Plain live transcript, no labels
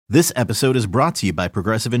This episode is brought to you by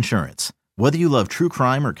Progressive Insurance. Whether you love true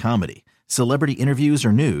crime or comedy, celebrity interviews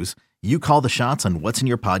or news, you call the shots on what's in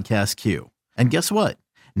your podcast queue. And guess what?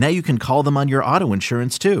 Now you can call them on your auto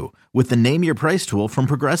insurance too with the Name Your Price tool from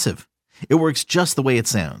Progressive. It works just the way it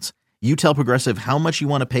sounds. You tell Progressive how much you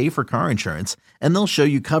want to pay for car insurance, and they'll show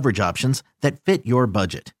you coverage options that fit your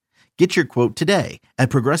budget. Get your quote today at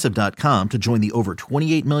Progressive.com to join the over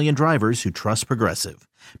 28 million drivers who trust Progressive.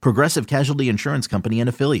 Progressive Casualty Insurance Company and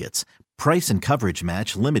Affiliates. Price and coverage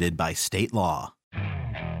match limited by state law.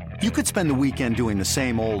 You could spend the weekend doing the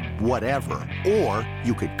same old whatever, or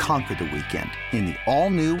you could conquer the weekend in the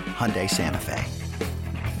all-new Hyundai Santa Fe.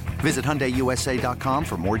 Visit HyundaiUSA.com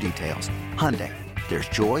for more details. Hyundai, there's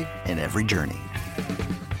joy in every journey.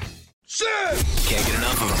 Can't get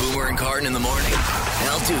enough of Boomer and Carton in the morning.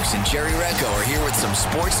 Al Dukes and Jerry Recco are here with some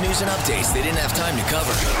sports news and updates they didn't have time to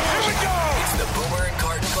cover. Here we go! It's the Boomer and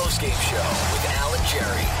Carton postgame show with Al and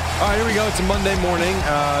Jerry. All right, here we go. It's a Monday morning.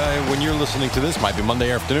 When you're listening to this, might be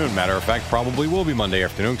Monday afternoon. Matter of fact, probably will be Monday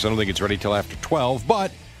afternoon because I don't think it's ready till after 12.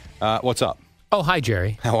 But what's up? Oh, hi,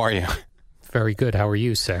 Jerry. How are you? Very good. How are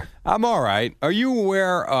you, sir? I'm all right. Are you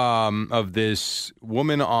aware of this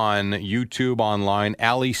woman on YouTube online,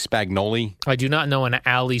 Ali Spagnoli? I do not know an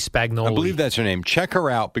Ali Spagnoli. I believe that's her name. Check her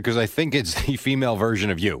out because I think it's the female version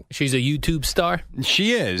of you. She's a YouTube star?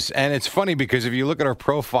 She is. And it's funny because if you look at her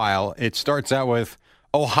profile, it starts out with,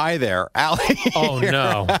 "Oh, hi there, Ali." Oh,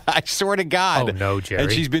 no. I swear to God. Oh, no, Jerry.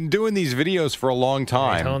 And she's been doing these videos for a long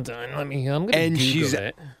time. Hold on. I'm going to Google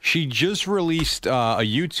it. She just released a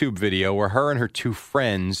YouTube video where her and her two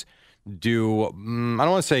friends do, I don't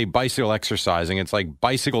want to say bicycle exercising. It's like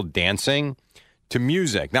bicycle dancing to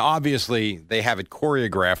music. Now, obviously, they have it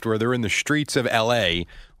choreographed where they're in the streets of L.A.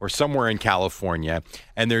 or somewhere in California,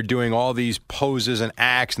 and they're doing all these poses and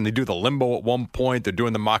acts, and they do the limbo at one point, they're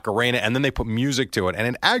doing the Macarena, and then they put music to it, and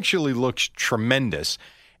it actually looks tremendous.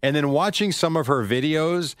 And then watching some of her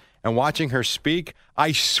videos and watching her speak,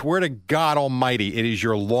 I swear to God almighty, it is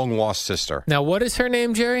your long-lost sister. Now, what is her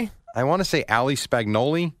name, Jerry? I want to say Ali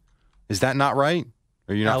Spagnoli. Is that not right?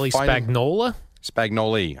 Are you not Ali finding? Spagnola?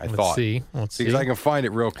 Spagnoli, I thought. Let's see. Because I can find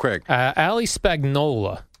it real quick. Ali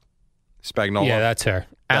Spagnola. Spagnola. Yeah, that's her.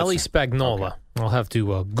 Ali Spagnola. Okay. I'll have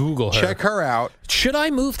to Google her. Check her out. Should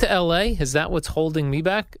I move to L.A.? Is that what's holding me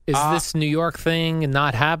back? Is this New York thing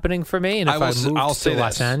not happening for me? And if I move to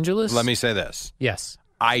Los Angeles? Let me say this. Yes.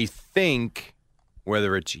 I think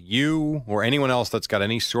whether it's you or anyone else that's got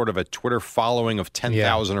any sort of a Twitter following of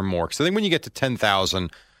 10,000 or more, because I think when you get to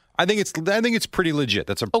 10,000, I think it's pretty legit.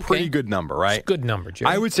 That's a pretty good number, right? It's a good number,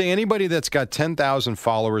 Jerry. I would say anybody that's got 10,000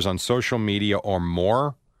 followers on social media or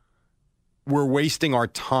more, we're wasting our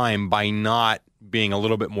time by not being a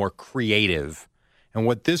little bit more creative. And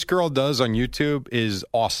what this girl does on YouTube is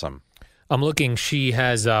awesome. I'm looking. She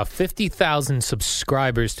has 50,000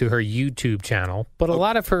 subscribers to her YouTube channel, but a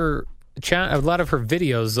lot of her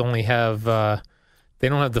videos only have they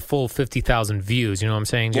don't have the full 50,000 views. You know what I'm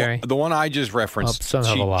saying, Jerry? Well, the one I just referenced, she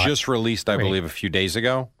just released, I believe, a few days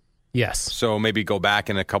ago. Yes. So maybe go back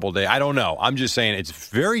in a couple of days. I don't know. I'm just saying it's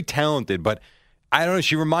very talented, but I don't know.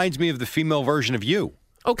 She reminds me of the female version of you.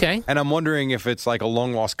 Okay. And I'm wondering if it's like a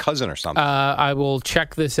long-lost cousin or something. I will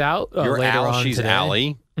check this out You're later Al, on she's today.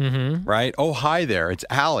 Allie, right? Oh, hi there. It's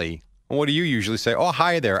Allie. What do you usually say? Oh,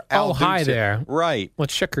 hi there. Al hi Dukes. there. Right.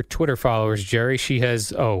 Let's check her Twitter followers, Jerry. She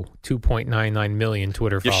has, 2.99 million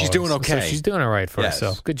Twitter followers. Yeah, she's doing okay. So she's doing all right for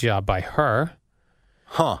herself. Good job by her.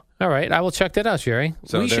 Huh. All right. I will check that out, Jerry.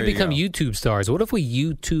 So we should become go. YouTube stars. What if we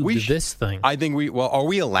YouTube this thing? I think are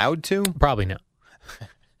we allowed to? Probably not.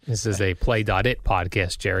 This is a Play.it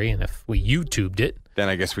podcast, Jerry, and if we YouTubed it, then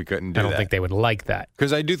I guess we couldn't do that. I don't think they would like that.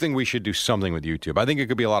 Because I do think we should do something with YouTube. I think it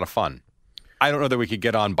could be a lot of fun. I don't know that we could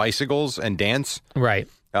get on bicycles and dance. Right.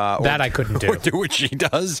 That I couldn't do. Or do what she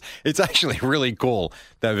does. It's actually really cool,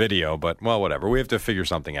 that video. But, well, whatever. We have to figure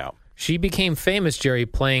something out. She became famous, Jerry,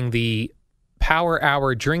 playing the Power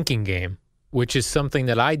Hour drinking game, which is something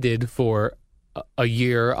that I did for a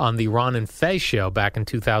year on the Ron and Fez show back in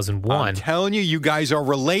 2001. I'm telling you, you guys are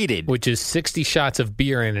related. Which is 60 shots of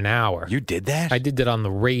beer in an hour. You did that? I did that on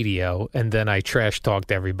the radio, and then I trash talked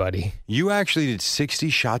everybody. You actually did 60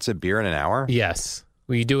 shots of beer in an hour? Yes.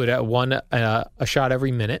 We do it at a shot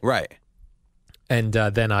every minute. Right. And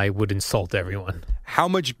then I would insult everyone. How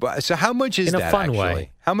much is that, in a fun actually?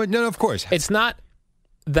 way. How much? No, of course. It's not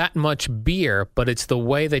that much beer, but it's the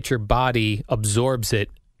way that your body absorbs it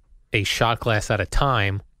a shot glass at a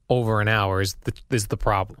time over an hour is the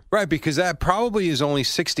problem. Right, because that probably is only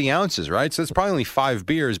 60 ounces, right? So it's probably only 5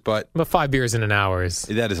 beers, but 5 beers in an hour is...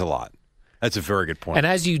 That is a lot. That's a very good point. And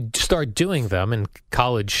as you start doing them, and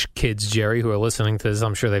college kids, Jerry, who are listening to this,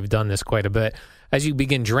 I'm sure they've done this quite a bit. As you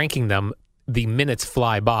begin drinking them, the minutes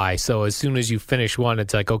fly by. So as soon as you finish one,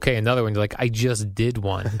 it's like, okay, another one. You're like, I just did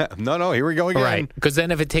one. No, here we go again. Right. Because then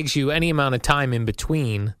if it takes you any amount of time in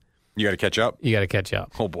between, You got to catch up. you got to catch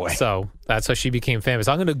up. Oh boy. So that's how she became famous.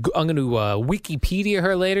 I'm gonna Wikipedia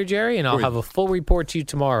her later, Jerry, and I'll have a full report to you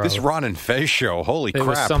tomorrow. This Ron and Fez show. Holy It crap.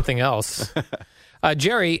 was something else.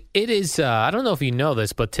 Jerry, it is, I don't know if you know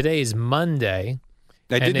this, but today is Monday.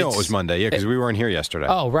 I did and know it it's- was Monday, because we weren't here yesterday.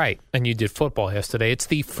 Oh, right. And you did football yesterday. It's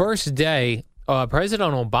the first day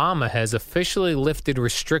President Obama has officially lifted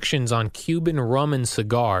restrictions on Cuban rum and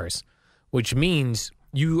cigars, which means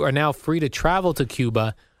you are now free to travel to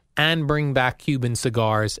Cuba and bring back Cuban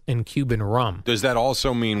cigars and Cuban rum. Does that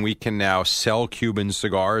also mean we can now sell Cuban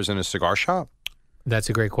cigars in a cigar shop? That's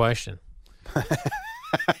a great question.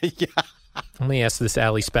 Yeah. Let me ask this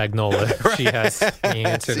Allie Spagnola if she has the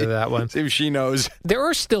answer to that one. See if she knows. There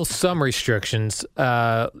are still some restrictions.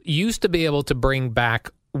 You used to be able to bring back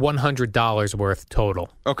 $100 worth total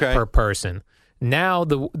per person. Now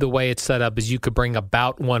the way it's set up is you could bring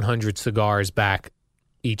about 100 cigars back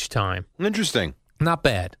each time. Interesting. Not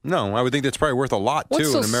bad. No, I would think that's probably worth a lot,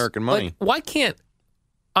 too, in American money. Like, why can't...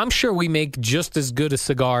 I'm sure we make just as good as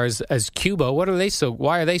cigars as Cuba. Why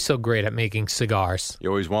are they so great at making cigars? You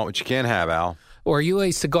always want what you can't have, Al. Or are you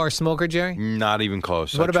a cigar smoker, Jerry? Not even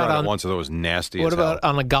close. What I about tried on- it once, and it was nasty What as hell. about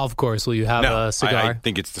on a golf course? Will you have No, a cigar? I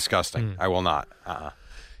think it's disgusting. I will not.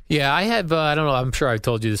 Yeah, I have, I don't know, I'm sure I've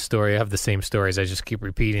told you this story. I have the same stories. I just keep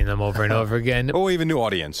repeating them over and over again. Oh, we have a new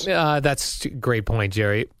audience. That's a great point,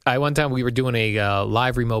 Jerry. One time we were doing a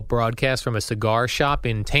live remote broadcast from a cigar shop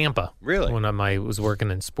in Tampa. Really? When I was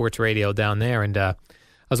working in sports radio down there. And I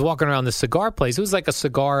was walking around the cigar place. It was like a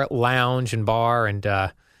cigar lounge and bar. And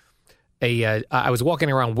I was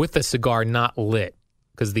walking around with a cigar not lit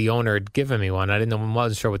because the owner had given me one. I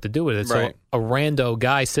wasn't sure what to do with it. Right. So a rando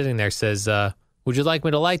guy sitting there says, would you like me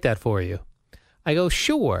to light that for you? I go,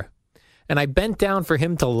 sure. And I bent down for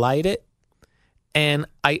him to light it. And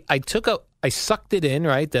I sucked it in,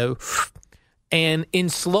 right? And in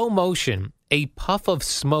slow motion, a puff of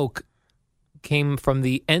smoke came from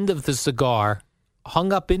the end of the cigar,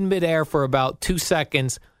 hung up in midair for about 2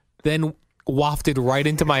 seconds, then wafted right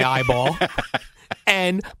into my eyeball.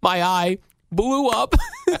 And my eye blew up.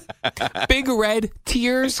 Big red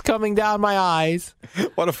tears coming down my eyes.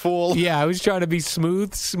 What a fool. Yeah, I was trying to be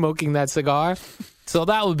smooth smoking that cigar. So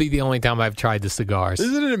that would be the only time I've tried the cigars.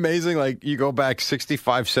 Isn't it amazing? Like, you go back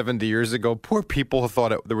 65, 70 years ago, poor people who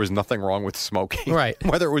thought there was nothing wrong with smoking. Right.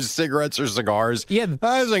 Whether it was cigarettes or cigars. Yeah.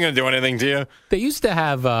 This isn't going to do anything to you. They used to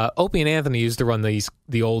have, Opie and Anthony used to run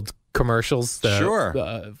the old commercials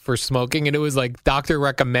Sure. For smoking, and it was like doctor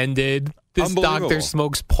recommended. This doctor Unbelievable.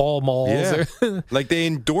 smokes Pall Malls. Yeah. Like, they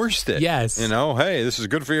endorsed it. Yes. You know, hey, this is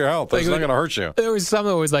good for your health. Like, It's not going to hurt you. There was some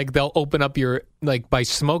that was like they'll open up your, like by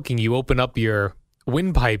smoking, you open up your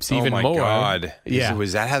windpipes even oh, my more. God. Yeah.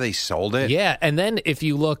 Was that how they sold it? Yeah, and then if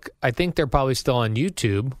you look, I think they're probably still on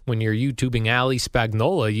YouTube. When you're YouTubing Allie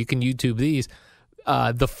Spagnola, you can YouTube these.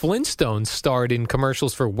 The Flintstones starred in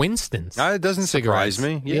commercials for Winston's. It doesn't cigarettes. surprise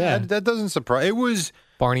me. Yeah. That doesn't surprise. It was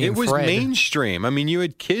Barney and It was Fred. mainstream. I mean, you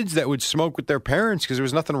had kids that would smoke with their parents because there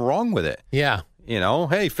was nothing wrong with it. Yeah. You know,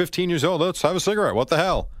 hey, 15 years old, let's have a cigarette. What the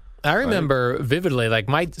hell? I remember vividly, like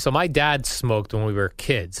my dad smoked when we were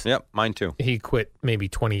kids. Yep, mine too. He quit maybe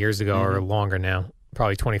 20 years ago or longer now,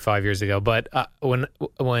 probably 25 years ago. But when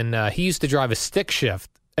he used to drive a stick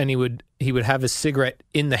shift, and he would have his cigarette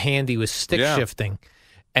in the hand he was stick shifting.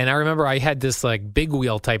 And I remember I had this like big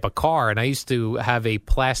wheel type of car, and I used to have a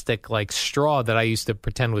plastic like straw that I used to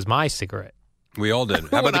pretend was my cigarette. We all did. How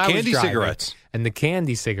about When the I was candy driving. cigarettes? And the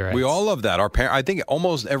candy cigarettes. We all loved that. I think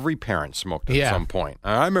almost every parent smoked at some point.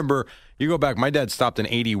 I remember, you go back, my dad stopped in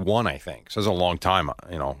 81, I think. So it's a long time,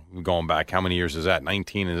 you know, going back. How many years is that?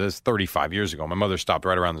 19, and that's 35 years ago. My mother stopped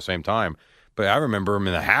right around the same time. But I remember him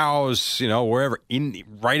in the house, you know, wherever,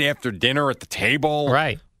 right after dinner at the table.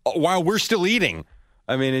 Right. While we're still eating.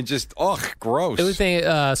 I mean, it just, gross. It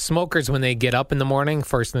was smokers, when they get up in the morning,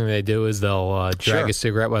 first thing they do is they'll drag a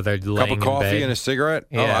cigarette while they're laying Cup of coffee in bed. and a cigarette?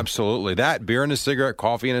 Yeah. Oh, absolutely. That, beer and a cigarette,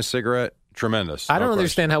 coffee and a cigarette, tremendous. I don't No question.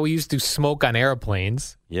 understand how we used to smoke on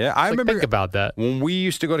airplanes. Yeah, I remember. Think about that. When we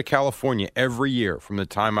used to go to California every year from the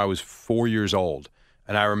time I was 4 years old,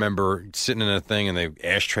 and I remember sitting in a thing and the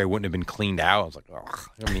ashtray wouldn't have been cleaned out. I was like, ugh.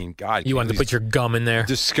 I mean, God. You wanted to put your gum in there.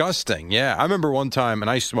 Disgusting. Yeah. I remember one time,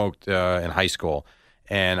 and I smoked in high school,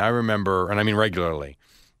 and I remember, and I mean regularly,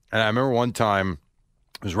 and I remember one time,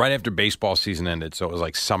 it was right after baseball season ended, so it was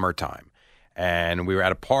like summertime, and we were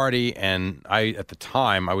at a party, and at the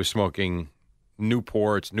time, I was smoking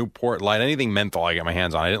Newports, Newport Light, anything menthol I get my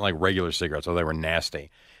hands on. I didn't like regular cigarettes, so they were nasty.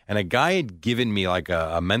 And a guy had given me like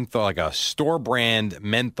a menthol, like a store brand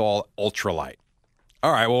menthol ultralight.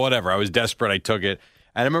 All right, well, whatever. I was desperate. I took it.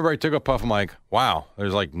 And I remember I took a puff. I'm like, wow,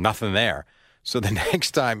 there's like nothing there. So the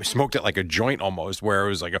next time I smoked it like a joint almost, where it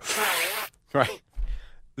was like right.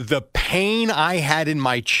 The pain I had in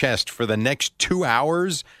my chest for the next 2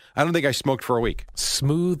 hours, I don't think I smoked for a week.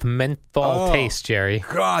 Smooth menthol taste, Jerry.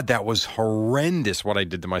 God, that was horrendous what I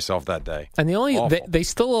did to myself that day. And they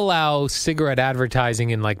still allow cigarette advertising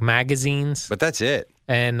in like magazines. But that's it.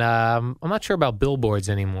 And I'm not sure about billboards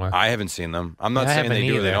anymore. I haven't seen them. I'm not saying they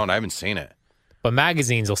do or they don't. I haven't seen it. But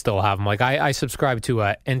magazines will still have them. Like I subscribe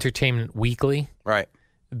to Entertainment Weekly. Right.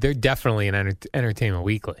 They're definitely an Entertainment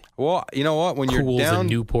Weekly. Well, you know what? When Cools you're down, and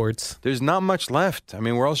Newports. There's not much left. I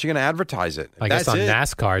mean, where else are you going to advertise it? I guess on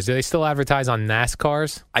NASCARs. Do they still advertise on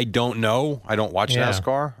NASCARs? I don't know. I don't watch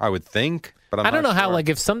NASCAR. I would think, but I don't know sure. how. Like,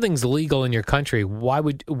 if something's legal in your country, why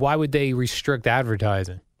would they restrict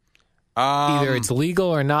advertising? Either it's legal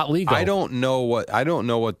or not legal. I don't know what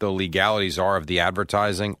the legalities are of the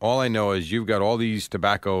advertising. All I know is you've got all these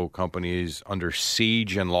tobacco companies under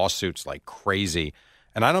siege and lawsuits like crazy.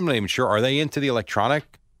 And I'm not even sure. Are they into the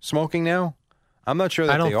electronic smoking now? I'm not sure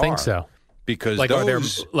that they are. I don't think so. Because like,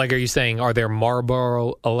 are you saying, are there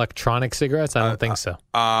Marlboro electronic cigarettes? I don't think so.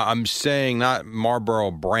 I'm saying not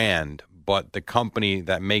Marlboro brand, but the company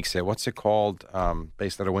that makes it. What's it called?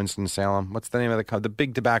 Based out of Winston-Salem. What's the name of the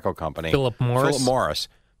big tobacco company? Philip Morris. Philip Morris.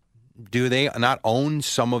 Do they not own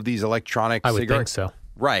some of these electronic cigarettes? I would think so.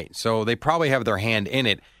 Right. So they probably have their hand in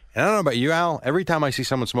it. And I don't know about you, Al. Every time I see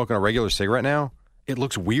someone smoking a regular cigarette now, it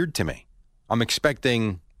looks weird to me. I'm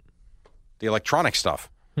expecting the electronic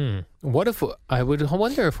stuff. What if I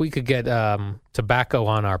wonder if we could get tobacco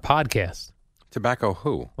on our podcast? Tobacco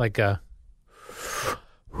who? Like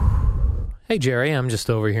hey Jerry, I'm just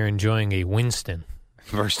over here enjoying a Winston.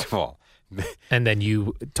 First of all, and then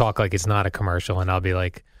you talk like it's not a commercial, and I'll be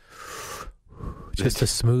like, just a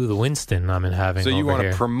smooth Winston I'm having. So you want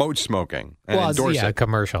to promote smoking and endorse it? Yeah,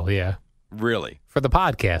 commercial, yeah. Really? For the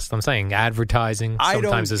podcast. I'm saying advertising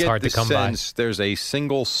sometimes is hard to come by. I don't get there's a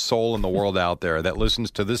single soul in the world out there that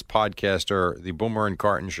listens to this podcast or the Boomer and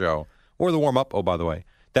Carton show or the warm-up, oh, by the way,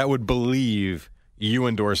 that would believe you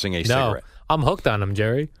endorsing a cigarette. I'm hooked on them,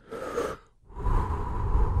 Jerry.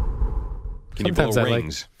 Can you blow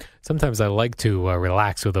rings? Sometimes I like to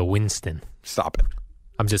relax with a Winston. Stop it.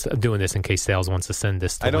 I'm doing this in case sales wants to send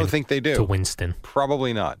this to I don't think they do. To Winston.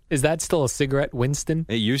 Probably not. Is that still a cigarette, Winston?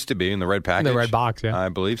 It used to be in the red package. In the red box, yeah. I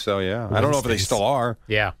believe so, yeah. Winston's. I don't know if they still are.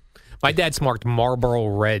 Yeah. My dad smoked Marlboro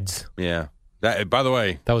Reds. Yeah. By the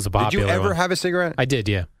way, that was a popular Did you ever one. have a cigarette? I did,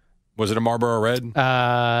 yeah. Was it a Marlboro Red?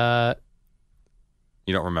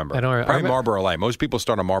 You don't remember. I don't Probably Marlboro Light. Most people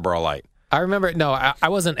start on Marlboro Light. I remember, no, I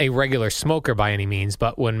wasn't a regular smoker by any means,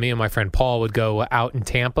 but when me and my friend Paul would go out in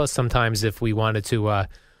Tampa, sometimes if we wanted to,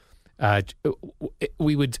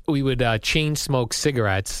 we would chain smoke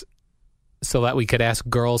cigarettes so that we could ask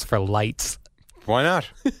girls for lights. Why not?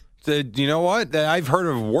 You know what? I've heard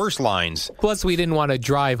of worse lines. Plus, we didn't want to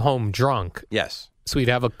drive home drunk. Yes. So we'd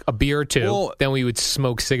have a beer or two, then we would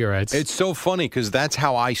smoke cigarettes. It's so funny because that's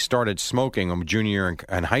how I started smoking. I'm junior year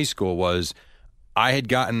in high school was I had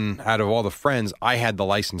gotten, out of all the friends, I had the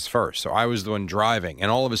license first. So I was the one driving.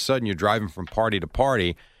 And all of a sudden, you're driving from party to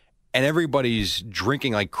party, and everybody's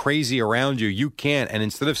drinking like crazy around you. You can't. And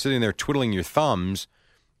instead of sitting there twiddling your thumbs,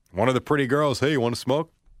 one of the pretty girls, hey, you want to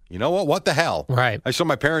smoke? You know what? What the hell? Right. I saw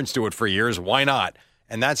my parents do it for years. Why not?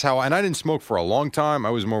 And that's how, and I didn't smoke for a long time. I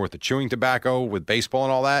was more with the chewing tobacco, with baseball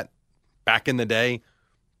and all that back in the day.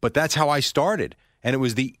 But that's how I started. And it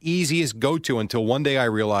was the easiest go-to until one day I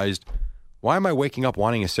realized, why am I waking up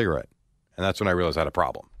wanting a cigarette? And that's when I realized I had a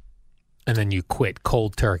problem. And then you quit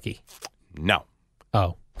cold turkey. No.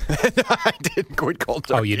 Oh. I didn't quit cold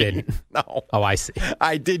turkey. Oh, you didn't? No. Oh, I see.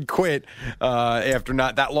 I did quit after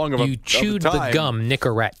not that long of a time. You chewed the gum,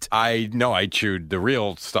 Nicorette. I chewed the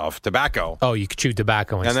real stuff, tobacco. Oh, you chewed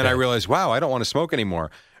tobacco instead. And then I realized, wow, I don't want to smoke anymore.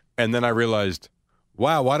 And then I realized,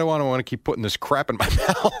 wow, why do I want to keep putting this crap in my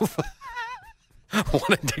mouth?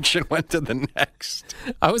 One addiction went to the next.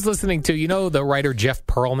 I was listening to, the writer Jeff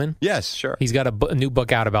Pearlman? Yes, sure. He's got a new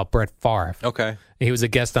book out about Brett Favre. Okay. He was a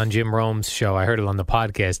guest on Jim Rome's show. I heard it on the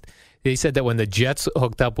podcast. He said that when the Jets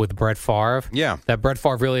hooked up with Brett Favre, that Brett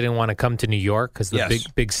Favre really didn't want to come to New York because the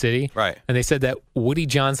big city. Right. And they said that Woody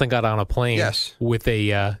Johnson got on a plane with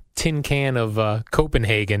a tin can of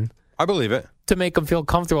Copenhagen. I believe it. To make him feel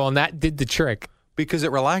comfortable, and that did the trick. Because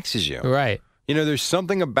it relaxes you. Right. There's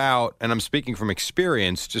something about, and I'm speaking from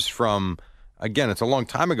experience, just from again, it's a long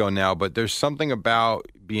time ago now, but there's something about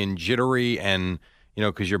being jittery and,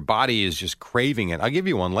 because your body is just craving it. I'll give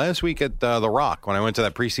you one. Last week at The Rock, when I went to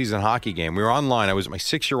that preseason hockey game, we were online. I was my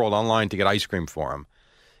 6-year-old online to get ice cream for him.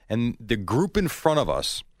 And the group in front of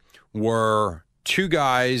us were 2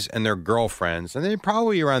 guys and their girlfriends, and they're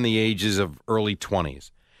probably around the ages of early 20s.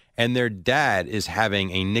 And their dad is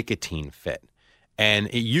having a nicotine fit. And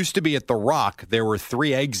it used to be at The Rock, there were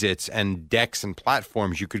 3 exits and decks and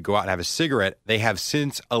platforms you could go out and have a cigarette. They have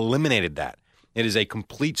since eliminated that. It is a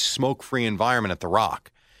complete smoke-free environment at The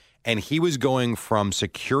Rock. And he was going from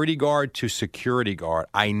security guard to security guard.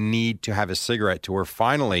 I need to have a cigarette, to where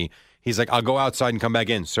finally he's like, I'll go outside and come back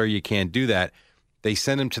in. Sir, you can't do that. They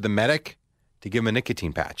send him to the medic to give him a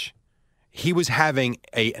nicotine patch. He was having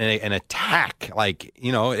an attack.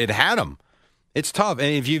 It had him. It's tough.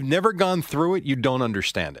 And if you've never gone through it, you don't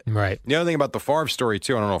understand it. Right. The other thing about the Favre story,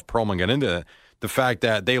 too, I don't know if Perlman got into it, the fact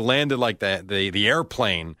that they landed like the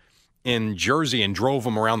airplane in Jersey and drove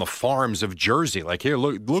him around the farms of Jersey. Like, here,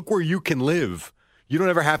 look where you can live. You don't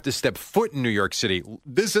ever have to step foot in New York City.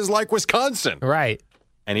 This is like Wisconsin. Right.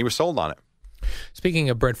 And he was sold on it. Speaking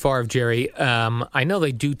of Brett Favre, Jerry, I know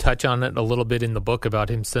they do touch on it a little bit in the book about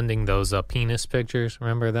him sending those penis pictures.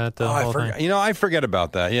 Remember that? I forgot. I forget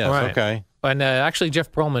about that. Yes, right. Okay. And actually,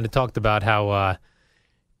 Jeff Perlman had talked about how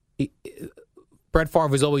Brett Favre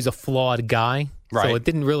was always a flawed guy. Right. So it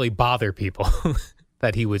didn't really bother people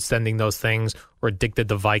that he was sending those things or addicted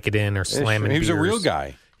to Vicodin or slamming He was beers. a real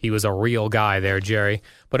guy. He was a real guy there, Jerry.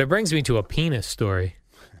 But it brings me to a penis story,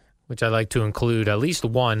 which I like to include at least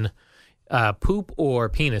one poop or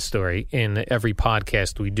penis story in every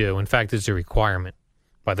podcast we do. In fact, it's a requirement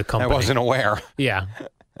by the company. I wasn't aware. Yeah.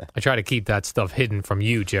 I try to keep that stuff hidden from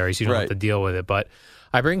you, Jerry, so you don't have to deal with it. But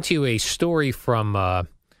I bring to you a story from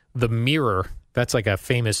The Mirror. That's like a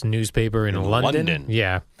famous newspaper in London.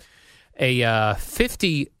 Yeah. A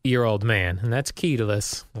 50-year-old man, and that's key to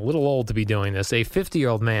this, a little old to be doing this, a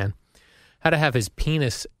 50-year-old man had to have his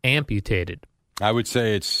penis amputated. I would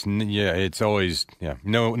say it's always,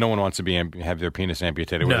 no one wants to have their penis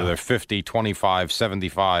amputated, whether they're 50, 25,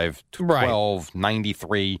 75, 12, right.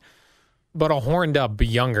 93. But a horned-up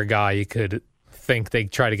younger guy, you could think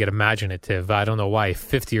they'd try to get imaginative. I don't know why a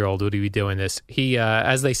 50-year-old would be doing this. He,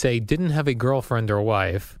 as they say, didn't have a girlfriend or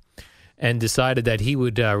wife and decided that he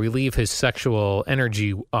would relieve his sexual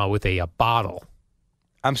energy with a bottle.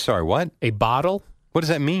 I'm sorry, what? A bottle? What does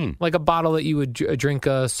that mean? Like a bottle that you would drink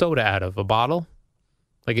soda out of. A bottle?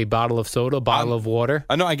 Like a bottle of soda, a bottle of water?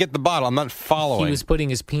 I know, I get the bottle. I'm not following. He was putting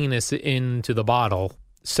his penis into the bottle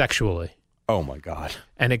sexually. Oh, my God.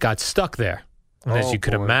 And it got stuck there. And as you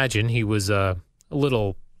could imagine, he was a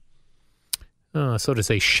little, so to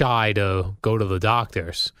say, shy to go to the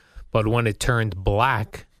doctors. But when it turned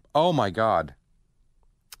black... Oh, my God.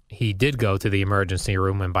 He did go to the emergency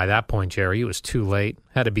room, and by that point, Jerry, it was too late.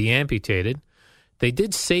 Had to be amputated. They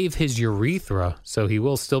did save his urethra, so he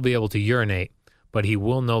will still be able to urinate, but he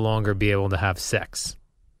will no longer be able to have sex.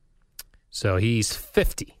 So he's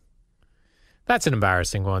 50. That's an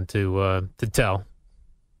embarrassing one to tell.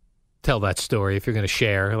 Tell that story if you're going to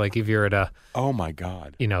share. Like if you're at a oh my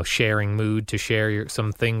God, sharing mood to share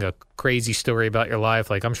something, a crazy story about your life.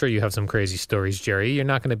 Like I'm sure you have some crazy stories, Jerry. You're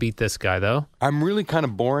not going to beat this guy though. I'm really kind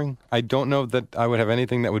of boring. I don't know that I would have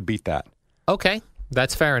anything that would beat that. Okay,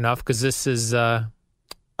 that's fair enough because this is. Have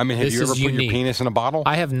you ever put your penis in a bottle?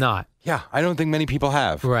 I have not. Yeah, I don't think many people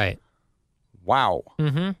have. Right. Wow.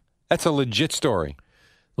 Mm-hmm. That's a legit story.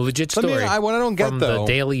 Legit story. What I don't get from though,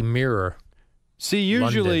 the Daily Mirror. See,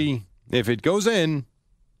 usually if it goes in,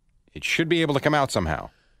 it should be able to come out somehow.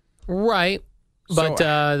 Right.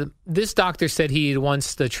 But this doctor said he had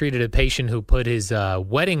once treated a patient who put his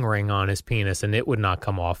wedding ring on his penis and it would not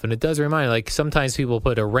come off. And it does remind me, like sometimes people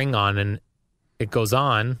put a ring on and it goes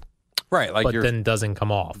on, right? Like, but then doesn't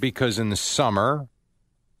come off because in the summer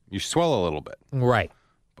you swell a little bit, right?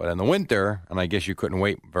 But in the winter, and I guess you couldn't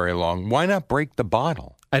wait very long. Why not break the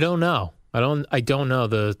bottle? I don't know. I don't know.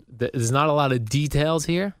 There's not a lot of details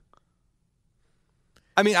here.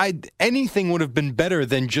 I mean, anything would have been better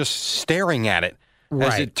than just staring at it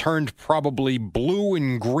as it turned probably blue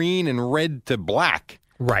and green and red to black.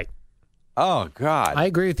 Right. Oh, God. I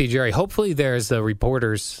agree with you, Jerry. Hopefully there's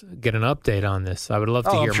reporters get an update on this. I would love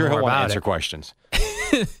to hear I'm sure more he'll want to about answer it. questions.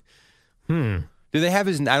 Do they have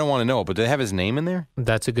his... I don't want to know, but do they have his name in there?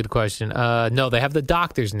 That's a good question. No, they have the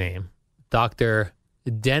doctor's name. Dr.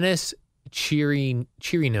 Dennis Chirinos.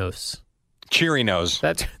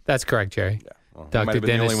 Chirinos. That's correct, Jerry. Yeah. Well, Dr. Dennis,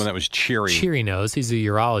 the only one that was cheery. Chirinos. He's a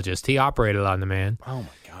urologist. He operated on the man. Oh, my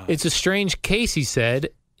God. It's a strange case, he said.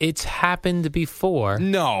 It's happened before.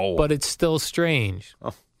 No. But it's still strange.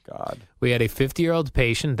 Oh, God. We had a 50-year-old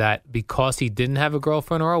patient that, because he didn't have a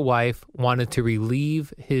girlfriend or a wife, wanted to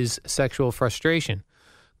relieve his sexual frustration.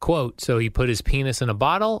 Quote, so he put his penis in a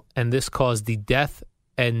bottle, and this caused the death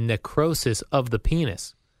and necrosis of the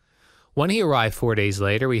penis. When he arrived 4 days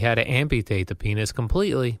later, we had to amputate the penis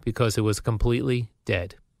completely because it was completely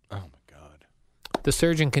dead. Oh, my God. The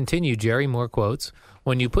surgeon continued, Jerry, more quotes.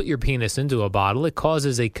 When you put your penis into a bottle, it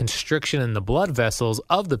causes a constriction in the blood vessels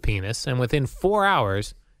of the penis, and within 4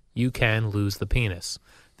 hours, you can lose the penis.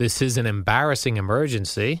 This is an embarrassing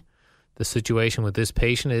emergency. The situation with this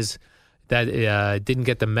patient is that didn't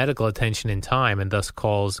get the medical attention in time and thus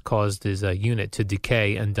caused his unit to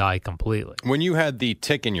decay and die completely. When you had the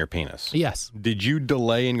tick in your penis, Yes. did you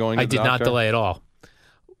delay in going to I the did not doctor? delay at all.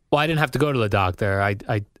 Well, I didn't have to go to the doctor.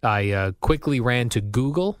 I quickly ran to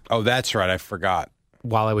Google Oh, that's right. I forgot.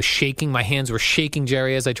 while I was shaking. My hands were shaking,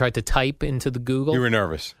 Jerry, as I tried to type into the Google. You were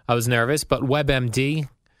nervous. I was nervous, but WebMD,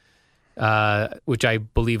 which I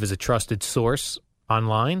believe is a trusted source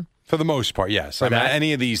online. For the most part, yes. I mean, that-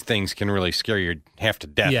 any of these things can really scare you half to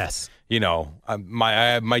death. Yes. You know,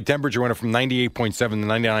 my temperature went up from 98.7 to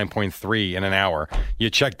 99.3 in an hour. You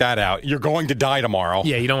check that out. You're going to die tomorrow.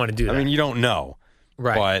 Yeah, you don't want to do that. I mean, you don't know.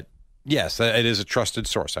 right. But yes, it is a trusted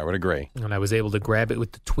source. I would agree. And I was able to grab it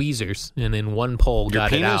with the tweezers, and in one pole Your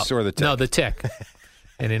got it penis out. or the tick? No, the tick.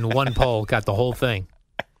 And in one pole got the whole thing.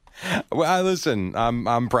 Well, listen,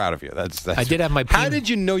 I'm proud of you. That's I did have my How penis- did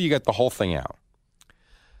you know you got the whole thing out?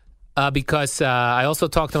 Because I also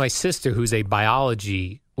talked to my sister, who's a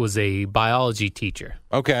biology teacher.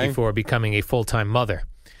 Okay. Before becoming a full-time mother,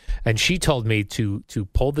 and she told me to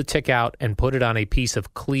pull the tick out and put it on a piece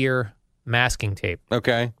of clear masking tape,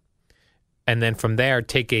 Okay. and then from there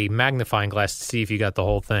take a magnifying glass to see if you got the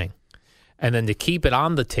whole thing, and then to keep it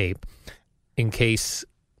on the tape in case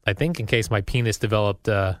my penis developed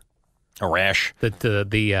A rash.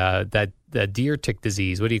 that deer tick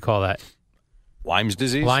disease. What do you call that? Lyme's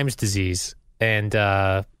disease? Lyme's disease, and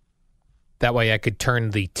that way I could turn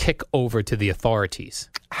the tick over to the authorities.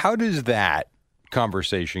 How does that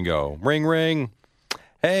conversation go? Ring, ring.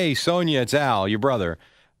 Hey, Sonia, it's Al, your brother.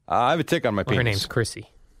 I have a tick on my Well, her penis. name's Chrissy.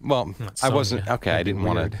 Well, I Sonia. wasn't. Okay, I That'd be didn't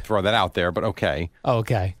want to weird. throw that out there, but okay. Oh,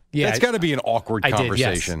 okay. Yeah, It's got to be an awkward I did,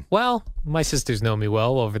 conversation. yes. Well, my sisters know me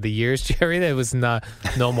well over the years, Jerry. That was no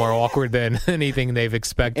more awkward than anything they've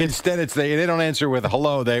expected. Instead, they don't answer with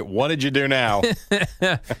hello. What did you do now?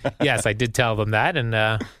 Yes, I did tell them that, and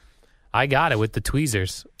I got it with the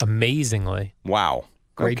tweezers. Amazingly. Wow.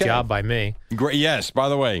 Great Okay. job by me. Great. Yes, by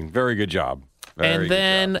the way, very good job. Very And good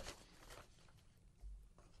then job.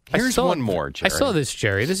 Here's one more, Jerry. I saw this,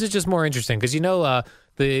 Jerry. This is just more interesting because, a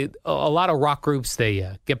lot of rock groups,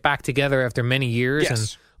 they get back together after many years, Yes.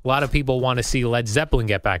 and a lot of people want to see Led Zeppelin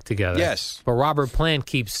get back together. Yes. But Robert Plant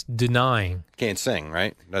keeps denying. Can't sing,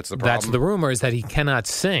 right? That's the problem. That's the rumor, is that he cannot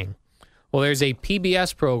sing. Well, there's a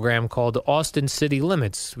PBS program called Austin City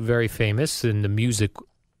Limits, very famous in the music,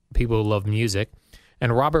 people who love music.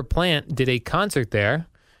 And Robert Plant did a concert there,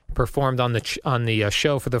 performed on the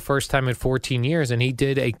show for the first time in 14 years, and he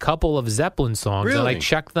did a couple of Zeppelin songs. And I Really?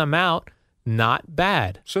 checked them out. Not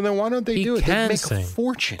bad. So then why don't they He do it? They can make sing. a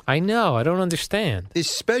fortune. I know. I don't understand.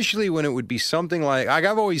 Especially when it would be something like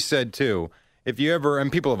I've always said too, if you ever,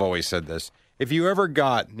 and people have always said this, if you ever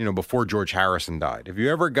got, before George Harrison died, if you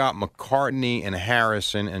ever got McCartney and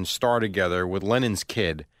Harrison and Starr together with Lennon's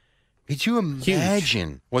kid, could you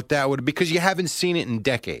imagine what that would, because you haven't seen it in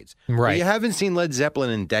decades. Right. You haven't seen Led Zeppelin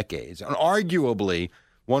in decades. And arguably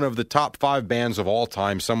one of the top 5 bands of all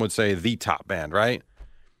time, some would say the top band, right?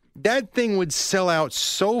 That thing would sell out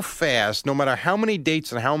so fast, no matter how many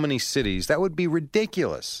dates and how many cities. That would be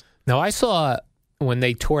ridiculous. Now, I saw when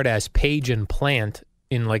they toured as Page and Plant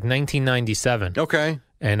in like 1997. Okay.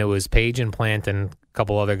 And it was Page and Plant and a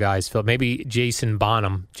couple other guys. Maybe John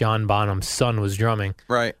Bonham's son was drumming.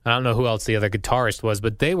 Right. I don't know who else the other guitarist was,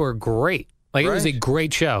 but they were great. Like, it was a Right.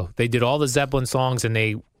 great show. They did all the Zeppelin songs, and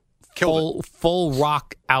they full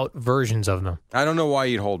rock out versions of them. I don't know why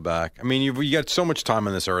you'd hold back. I mean, you got so much time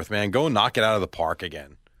on this earth, man. Go knock it out of the park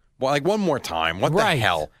again. Well, like one more time. What the Right.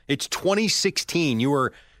 hell? It's 2016. You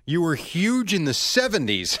were huge in the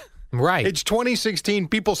 70s. Right. It's 2016.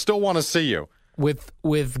 People still want to see you.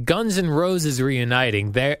 With Guns N' Roses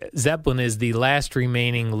reuniting, Zeppelin is the last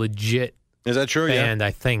remaining legit Is that true? band,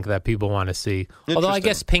 I think, that people want to see. Although I Interesting.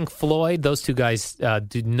 guess Pink Floyd, those two guys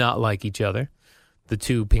did not like each other. The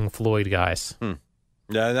two Pink Floyd guys.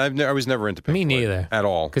 Yeah, I was never into Pink Me Floyd neither. at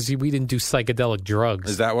all. Because we didn't do psychedelic drugs.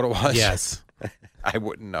 Is that what it was? Yes. I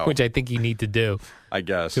wouldn't know. Which I think you need to do I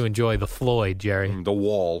guess. to enjoy the Floyd, Jerry. The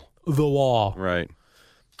Wall. The Wall. Right.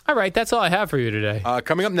 All right, that's all I have for you today.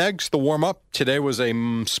 Coming up next, the warm-up. Today was a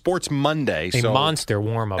Sports Monday. A monster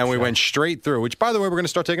warm-up. And we show. went straight through, which, by the way, we're going to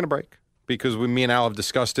start taking a break because me and Al have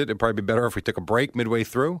discussed it. It'd probably be better if we took a break midway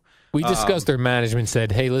through. We discussed their management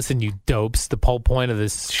said, hey, listen, you dopes, the whole point of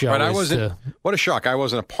this show is what a shock. I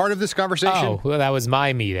wasn't a part of this conversation. Oh, well, that was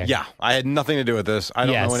my meeting. Yeah, I had nothing to do with this. I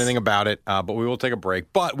don't know anything about it, but we will take a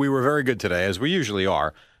break. But we were very good today, as we usually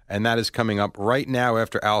are, and that is coming up right now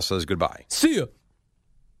after Al says goodbye. See ya.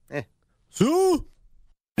 So?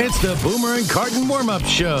 It's the Boomer and Carton warm-up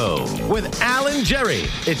show with Al and Jerry.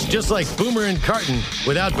 It's just like Boomer and Carton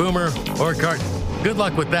without Boomer or Carton. Good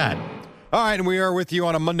luck with that. All right, and we are with you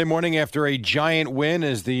on a Monday morning after a giant win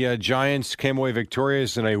as the Giants came away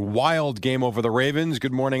victorious in a wild game over the Ravens.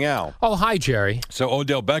 Good morning, Al. Oh, hi, Jerry. So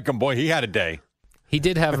Odell Beckham, boy, he had a day. He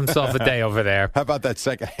did have himself a day over there. How about that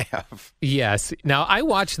second half? Yes. Now, I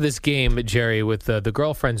watched this game, Jerry, with the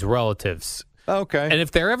girlfriend's relatives. Okay. And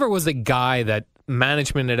if there ever was a guy that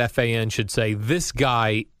management at FAN should say, this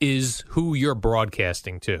guy is who you're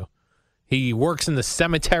broadcasting to. He works in the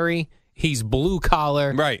cemetery. He's blue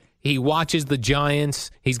collar. Right. He watches the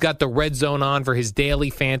Giants. He's got the red zone on for his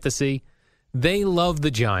daily fantasy. They love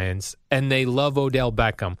the Giants, and they love Odell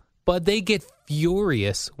Beckham. But they get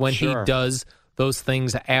furious when he does those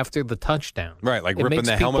things after the touchdown. Right, like it ripping makes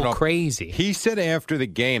the helmet off. Crazy. He said after the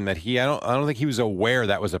game that I don't think he was aware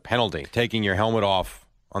that was a penalty, taking your helmet off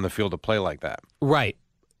on the field to play like that. Right.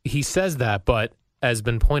 He says that, but as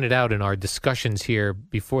been pointed out in our discussions here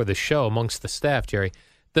before the show amongst the staff, Jerry,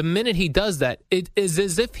 the minute he does that, it is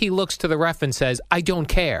as if he looks to the ref and says, I don't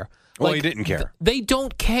care. Well, he didn't care. They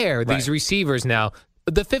don't care, these receivers now.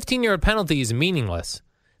 The 15-yard penalty is meaningless.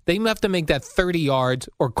 They have to make that 30 yards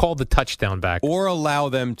or call the touchdown back. Or allow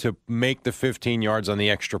them to make the 15 yards on the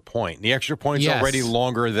extra point. The extra point's already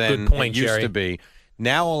longer than it used to be.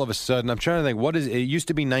 Now, all of a sudden, I'm trying to think, what is it? It used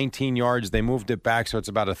to be 19 yards. They moved it back, so it's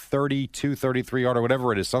about a 32, 33-yard or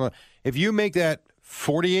whatever it is. If you make that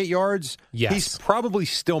 48 yards, he's probably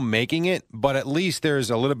still making it, but at least there's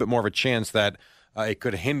a little bit more of a chance that it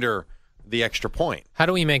could hinder the extra point. How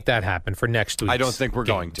do we make that happen for next week? I don't think we're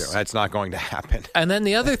going to. That's not going to happen. And then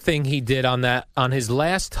the other thing he did on his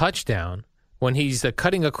last touchdown, when he's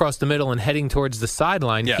cutting across the middle and heading towards the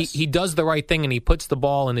sideline, he does the right thing and he puts the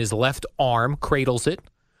ball in his left arm, cradles it,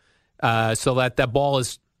 so that ball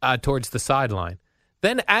is towards the sideline.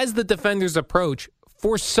 Then as the defenders approach,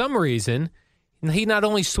 for some reason, he not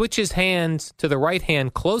only switches hands to the right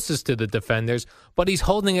hand closest to the defenders, but he's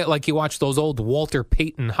holding it like you watch those old Walter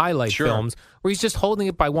Payton highlight films where he's just holding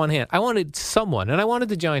it by one hand. I wanted someone, and I wanted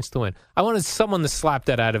the Giants to win. I wanted someone to slap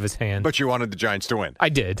that out of his hand. But you wanted the Giants to win. I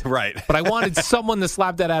did. Right. But I wanted someone to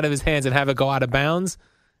slap that out of his hands and have it go out of bounds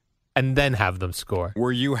and then have them score.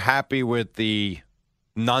 Were you happy with the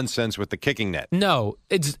nonsense with the kicking net? No.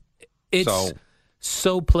 It's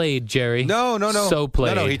so played, Jerry. No. So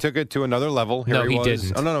played. No, he took it to another level. Here he was.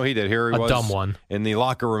 didn't. Oh, no, he did. Here he was. A dumb one. In the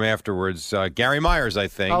locker room afterwards, Gary Myers, I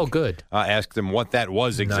think. Oh, good. Asked him what that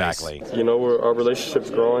was exactly. Nice. Our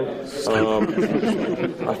relationship's growing.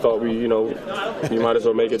 I thought we might as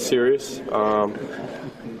well make it serious.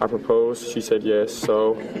 I proposed. She said yes.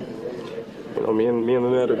 So, me and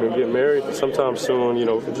Lynette are going to get married sometime soon.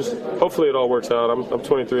 Just hopefully it all works out. I'm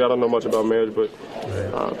 23. I don't know much about marriage,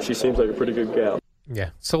 but she seems like a pretty good gal.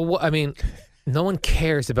 Yeah. So, no one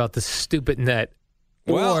cares about the stupid net.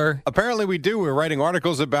 Well, apparently we do. We're writing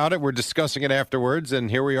articles about it. We're discussing it afterwards, and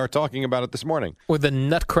here we are talking about it this morning. Or the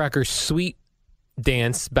Nutcracker Suite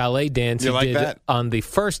ballet dance you he like did that? On the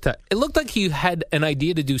first time. It looked like he had an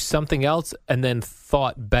idea to do something else and then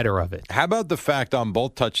thought better of it. How about the fact on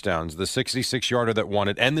both touchdowns, the 66-yarder that won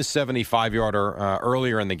it and the 75-yarder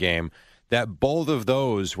earlier in the game, that both of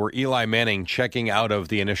those were Eli Manning checking out of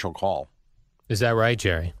the initial call? Is that right,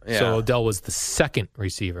 Jerry? Yeah. So Odell was the second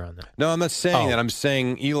receiver on that. No, I'm not saying that. I'm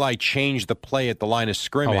saying Eli changed the play at the line of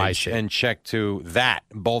scrimmage and checked to that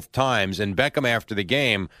both times. And Beckham, after the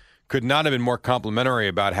game, could not have been more complimentary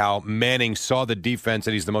about how Manning saw the defense,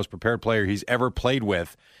 that he's the most prepared player he's ever played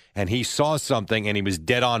with. And he saw something, and he was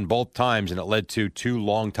dead on both times, and it led to 2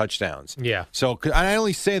 long touchdowns. Yeah. So I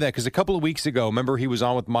only say that because a couple of weeks ago, remember he was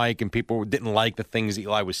on with Mike, and people didn't like the things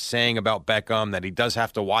Eli was saying about Beckham, that he does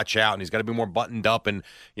have to watch out, and he's got to be more buttoned up. And,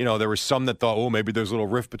 there was some that thought, maybe there's a little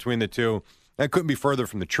rift between the two. That couldn't be further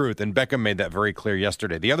from the truth, and Beckham made that very clear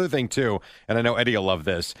yesterday. The other thing, too, and I know Eddie will love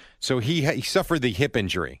this, so he suffered the hip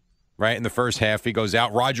injury. right? In the first half, he goes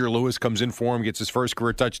out. Roger Lewis comes in for him, gets his first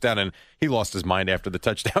career touchdown, and he lost his mind after the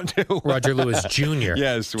touchdown, too. Roger Lewis Jr.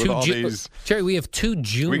 Yes, with all these. Jerry, we have 2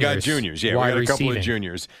 juniors. We got juniors, yeah. We got a couple of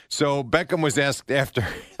juniors. So Beckham was asked after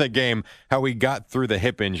the game how he got through the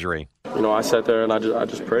hip injury. You know, I sat there and I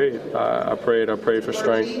just prayed. I prayed for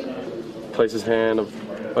strength, placed his hand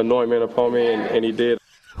of anointment upon me, and he did.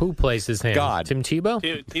 Who placed his hand? God. Tim Tebow?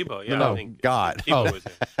 Tebow, yeah. No, I think God. Tebow was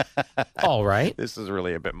there. All right. This is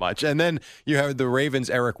really a bit much. And then you have the Ravens'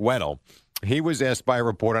 Eric Weddle. He was asked by a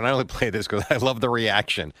reporter, and I only play this because I love the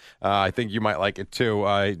reaction. I think you might like it, too.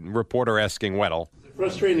 Reporter asking Weddle. It's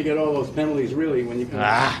frustrating to get all those penalties, really, when you can...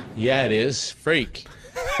 Yeah, it is. Freak.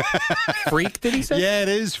 Freak, did he say? Yeah, it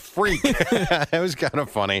is freak. It was kind of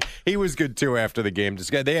funny. He was good, too, after the game.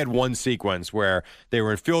 They had one sequence where they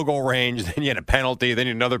were in field goal range, then you had a penalty, then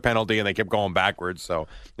you had another penalty, and they kept going backwards. So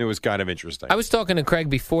it was kind of interesting. I was talking to Craig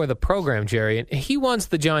before the program, Jerry, and he wants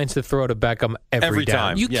the Giants to throw to Beckham every down.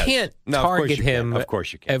 time. You Yes. can't No, of course target you him can. Of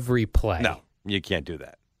course you can. every play. No, you can't do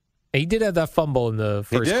that. He did have that fumble in the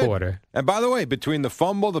He first did. quarter. And by the way, between the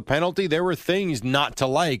fumble, the penalty, there were things not to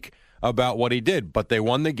like about what he did, but they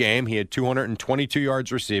won the game. He had 222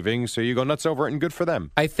 yards receiving, so you go nuts over it, and good for them.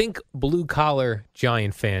 I think blue-collar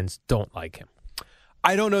Giant fans don't like him.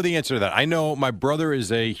 I don't know the answer to that. I know my brother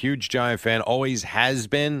is a huge Giant fan, always has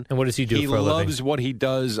been. And what does he do for a living? He loves what he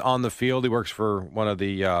does on the field. He works for one of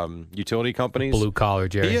the utility companies. Blue-collar,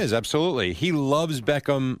 Jerry. He is, absolutely. He loves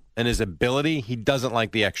Beckham and his ability. He doesn't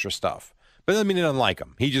like the extra stuff. But that doesn't mean he doesn't like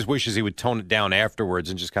him. He just wishes he would tone it down afterwards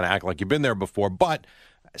and just kind of act like you've been there before. But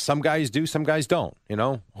some guys do, some guys don't. You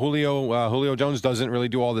know, Julio Jones doesn't really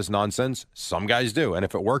do all this nonsense. Some guys do. And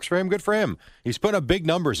if it works for him, good for him. He's put up big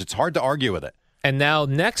numbers. It's hard to argue with it. And now,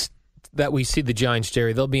 next that we see the Giants,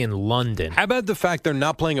 Jerry, they'll be in London. How about the fact they're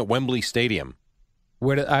not playing at Wembley Stadium?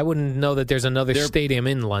 I wouldn't know that there's another stadium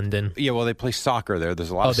in London. Yeah, well, they play soccer there. There's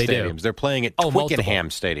a lot of they stadiums. do. They're playing at Twickenham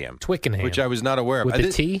Stadium. Twickenham. Which I was not aware of. With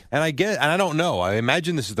the T? And I don't know. I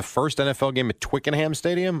imagine this is the first NFL game at Twickenham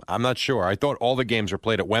Stadium. I'm not sure. I thought all the games were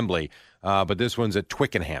played at Wembley, but this one's at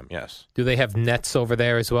Twickenham, yes. Do they have nets over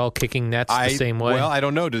there as well, kicking nets the same way? Well, I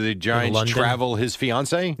don't know. Do the Giants travel his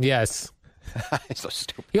fiancée? Yes. So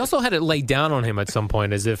stupid. He also had it laid down on him at some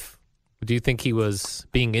point as if, do you think he was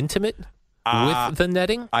being intimate with the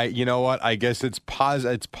netting? You know what? I guess it's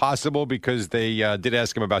possible because they did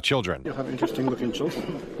ask him about children. You'll have interesting looking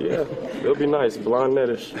children. Yeah, it'll be nice, blonde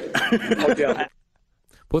nettish. Okay.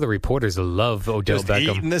 Well, the reporters love Odell Just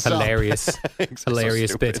eating Beckham. this up. Hilarious,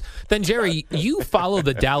 hilarious so bits. Then, Jerry, you follow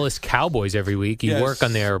the Dallas Cowboys every week. You Yes. work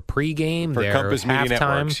on their pregame, For their Compass Media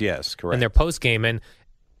halftime, Networks, yes, correct. and their postgame. And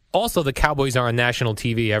also, the Cowboys are on national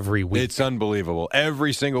TV every week. It's unbelievable.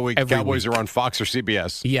 Every single week, Every Cowboys week. are on Fox or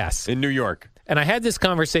CBS. Yes. In New York. And I had this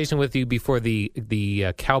conversation with you before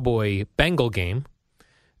the Cowboy Bengal game,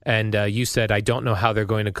 and you said, I don't know how they're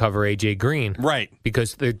going to cover A.J. Green. Right.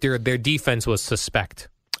 Because their defense was suspect.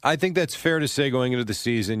 I think that's fair to say going into the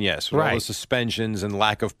season, yes. With all Right. the suspensions and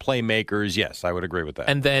lack of playmakers, yes, I would agree with that.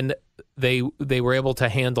 And then they were able to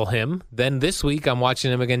handle him. Then this week, I'm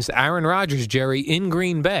watching him against Aaron Rodgers, Jerry, in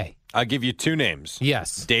Green Bay. I'll give you two names.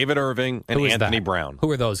 Yes. David Irving and Who is Anthony that? Brown. Who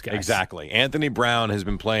are those guys? Exactly. Anthony Brown has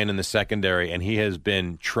been playing in the secondary, and he has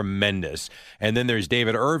been tremendous. And then there's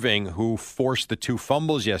David Irving, who forced the 2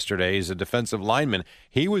 fumbles yesterday as a defensive lineman.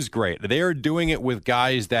 He was great. They are doing it with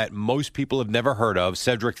guys that most people have never heard of.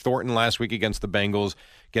 Cedric Thornton last week against the Bengals,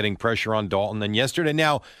 getting pressure on Dalton. And yesterday,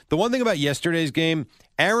 now, the one thing about yesterday's game,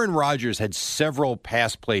 Aaron Rodgers had several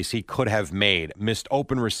pass plays he could have made, missed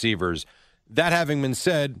open receivers. That having been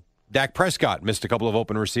said, Dak Prescott missed a couple of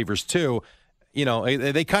open receivers, too. You know,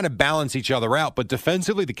 they kind of balance each other out. But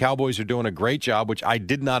defensively, the Cowboys are doing a great job, which I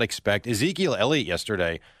did not expect. Ezekiel Elliott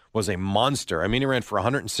yesterday was a monster. I mean, he ran for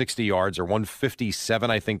 160 yards, or 157,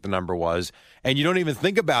 I think the number was. And you don't even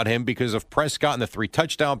think about him because of Prescott and the 3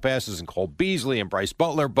 touchdown passes and Cole Beasley and Bryce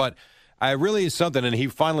Butler. But it really is something, and he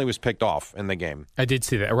finally was picked off in the game. I did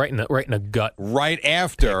see that, right in the gut. Right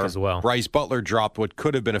after as well. Bryce Butler dropped what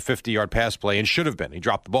could have been a 50-yard pass play and should have been. He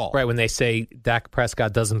dropped the ball. Right, when they say Dak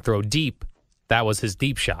Prescott doesn't throw deep, that was his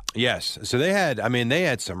deep shot. Yes. So they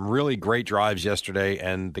had some really great drives yesterday,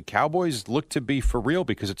 and the Cowboys look to be for real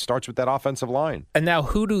because it starts with that offensive line. And now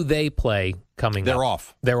who do they play coming up? They're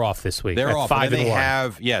off. They're off this week. They're at off. 5-1.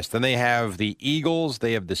 Then they have the Eagles,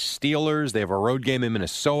 they have the Steelers, they have a road game in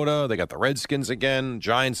Minnesota, they got the Redskins again,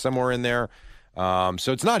 Giants somewhere in there.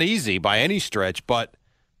 So it's not easy by any stretch, but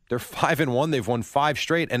they're 5-1. They've won 5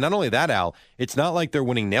 straight. And not only that, Al, it's not like they're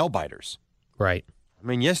winning nail biters. Right. I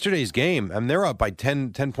mean, yesterday's game, they're up by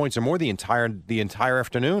 10 points or more the entire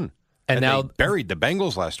afternoon. And now they buried the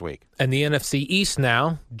Bengals last week. And the NFC East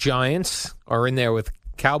now, Giants are in there with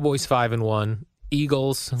Cowboys 5-1,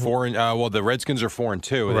 Eagles the Redskins are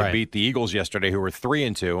 4-2. And Right. They beat the Eagles yesterday, who were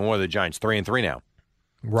 3-2, and what are the Giants 3-3 now?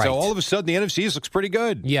 Right. So all of a sudden, the NFC East looks pretty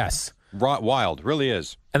good. Yes. Wild, really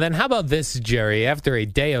is. And then how about this, Jerry? After a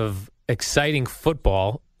day of exciting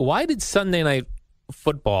football, why did Sunday Night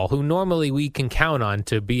Football, who normally we can count on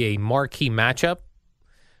to be a marquee matchup,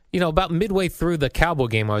 about midway through the Cowboy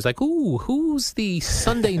game, I was like, ooh, who's the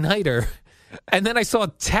Sunday Nighter? And then I saw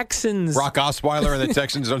Texans. Brock Osweiler and the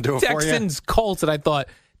Texans don't do it for you? Texans Colts, and I thought,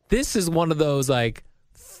 this is one of those,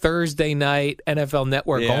 Thursday night NFL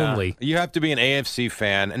Network only. You have to be an AFC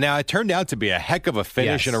fan. Now, it turned out to be a heck of a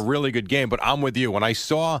finish and a really good game, but I'm with you. When I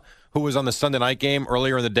saw who was on the Sunday night game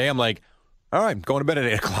earlier in the day, I'm like, all right, going to bed at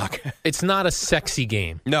 8 o'clock. It's not a sexy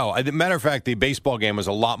game. No, as a matter of fact, the baseball game was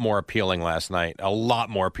a lot more appealing last night. A lot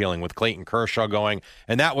more appealing with Clayton Kershaw going,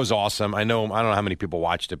 and that was awesome. I don't know how many people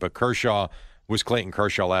watched it, but Kershaw was Clayton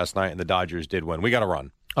Kershaw last night, and the Dodgers did win. We got to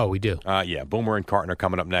run. Oh, we do. Yeah, Boomer and Carton are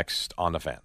coming up next on The Fan.